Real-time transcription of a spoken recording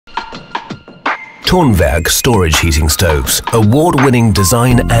Tonwerk-storage-heating stoves, award-winning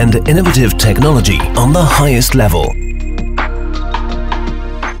design and innovative technology on the highest level.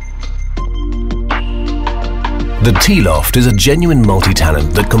 The T-LOFT is a genuine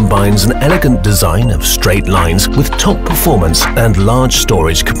multi-talent that combines an elegant design of straight lines with top performance and large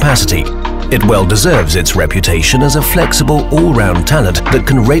storage capacity. It well deserves its reputation as a flexible all-round talent that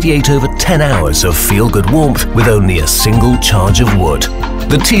can radiate over 10 hours of feel-good warmth with only a single charge of wood.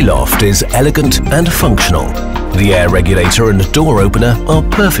 The T-LOFT is elegant and functional. The air regulator and door opener are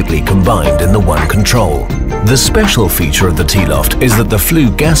perfectly combined in the one control. The special feature of the T-LOFT is that the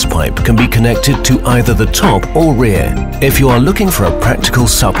flue gas pipe can be connected to either the top or rear. If you are looking for a practical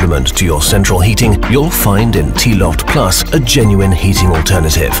supplement to your central heating, you'll find in T-LOFT PLUS a genuine heating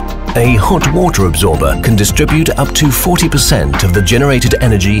alternative. A hot water absorber can distribute up to 40% of the generated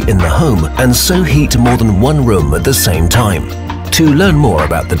energy in the home and so heat more than one room at the same time. To learn more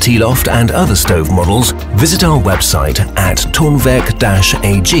about the T-LOFT and other stove models, visit our website at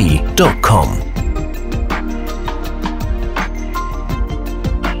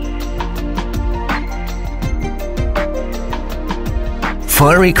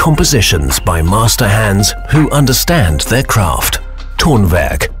Fiery compositions by master hands who understand their craft.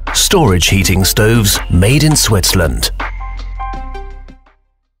 Tonwerk, storage heating stoves made in Switzerland.